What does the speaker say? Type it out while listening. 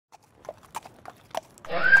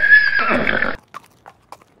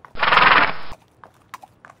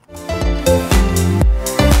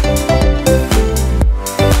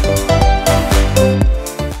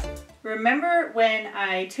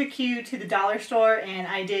took you to the dollar store and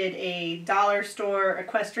I did a dollar store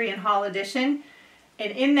equestrian haul edition.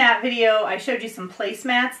 And in that video, I showed you some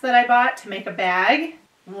placemats that I bought to make a bag.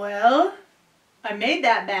 Well, I made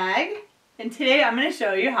that bag, and today I'm going to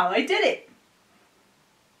show you how I did it.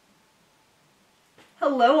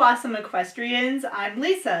 Hello, awesome equestrians. I'm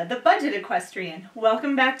Lisa, the budget equestrian.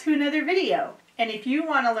 Welcome back to another video. And if you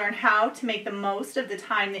want to learn how to make the most of the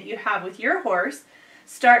time that you have with your horse,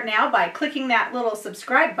 start now by clicking that little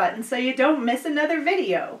subscribe button so you don't miss another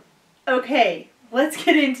video. Okay, let's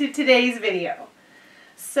get into today's video.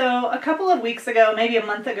 So a couple of weeks ago, maybe a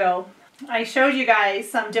month ago, I showed you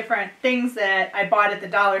guys some different things that I bought at the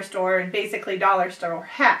dollar store and basically dollar store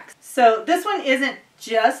hacks. So this one isn't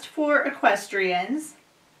just for equestrians,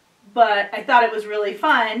 but I thought it was really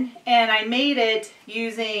fun, and I made it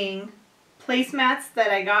using placemats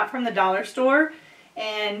that I got from the dollar store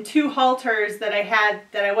and 2 halters that I had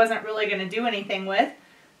that I wasn't really going to do anything with,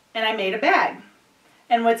 and I made a bag.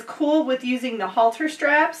 And what's cool with using the halter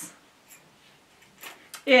straps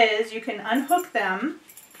is you can unhook them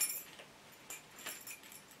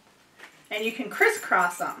and you can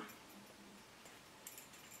crisscross them.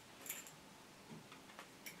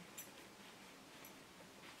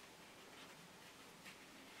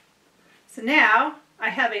 So now I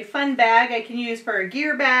have a fun bag I can use for a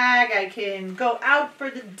gear bag. I can go out for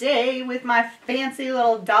the day with my fancy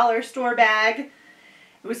little dollar store bag.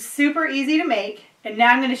 It was super easy to make, and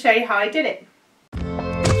now I'm going to show you how I did it.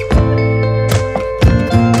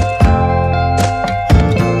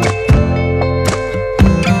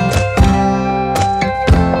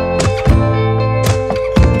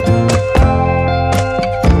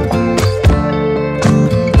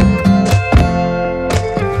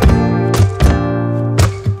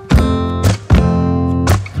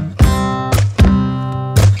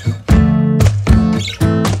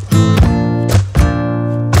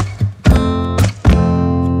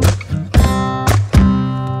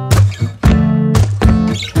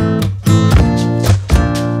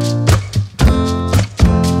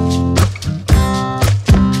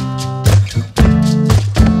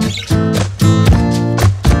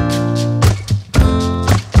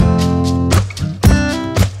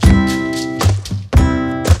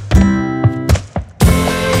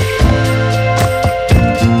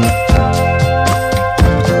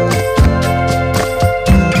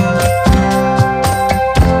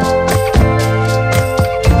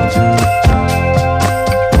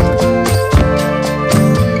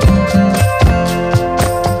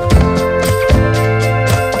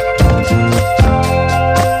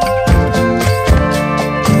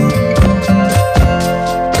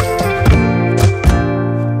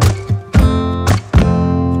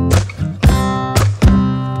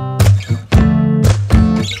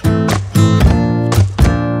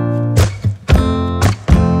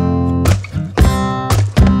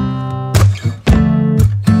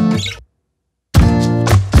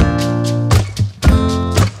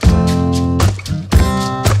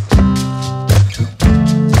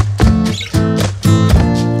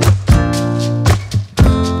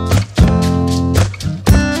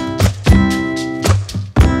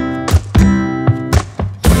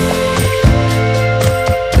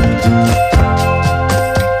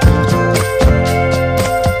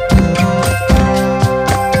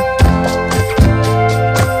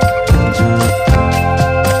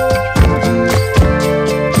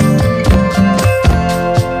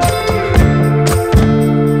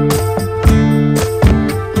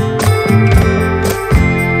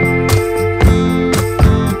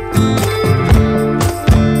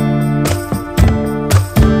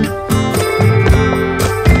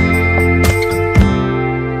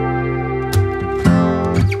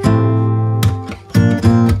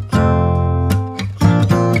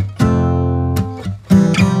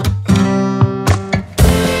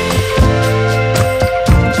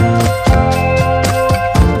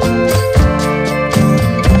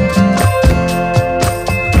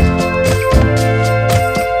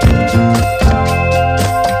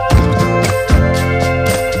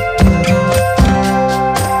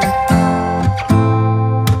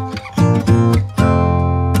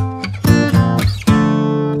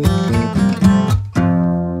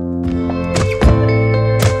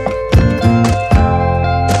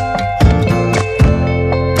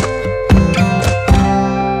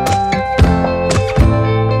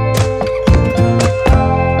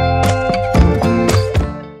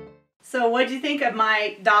 Of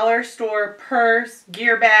my dollar store purse,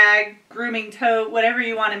 gear bag, grooming tote, whatever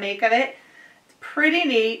you want to make of it. It's pretty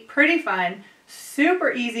neat, pretty fun,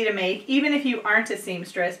 super easy to make, even if you aren't a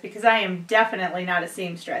seamstress, because I am definitely not a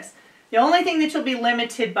seamstress. The only thing that you'll be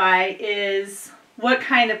limited by is what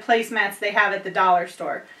kind of placemats they have at the dollar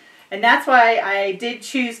store. And that's why I did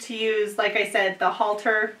choose to use, like I said, the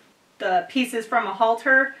halter, the pieces from a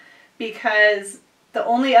halter, because the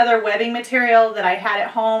only other webbing material that I had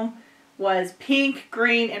at home was pink,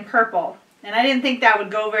 green, and purple. And I didn't think that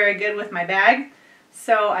would go very good with my bag.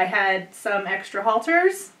 So I had some extra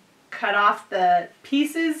halters, cut off the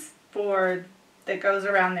pieces that goes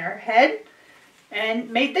around their head, and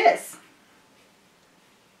made this.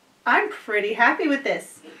 I'm pretty happy with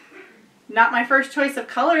this. Not my first choice of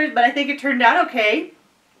colors, but I think it turned out okay.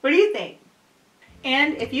 What do you think?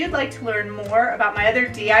 And if you'd like to learn more about my other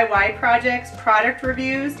DIY projects, product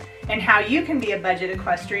reviews, and how you can be a budget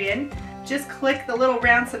equestrian, just click the little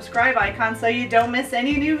round subscribe icon so you don't miss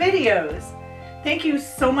any new videos. Thank you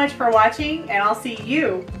so much for watching, and I'll see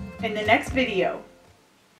you in the next video.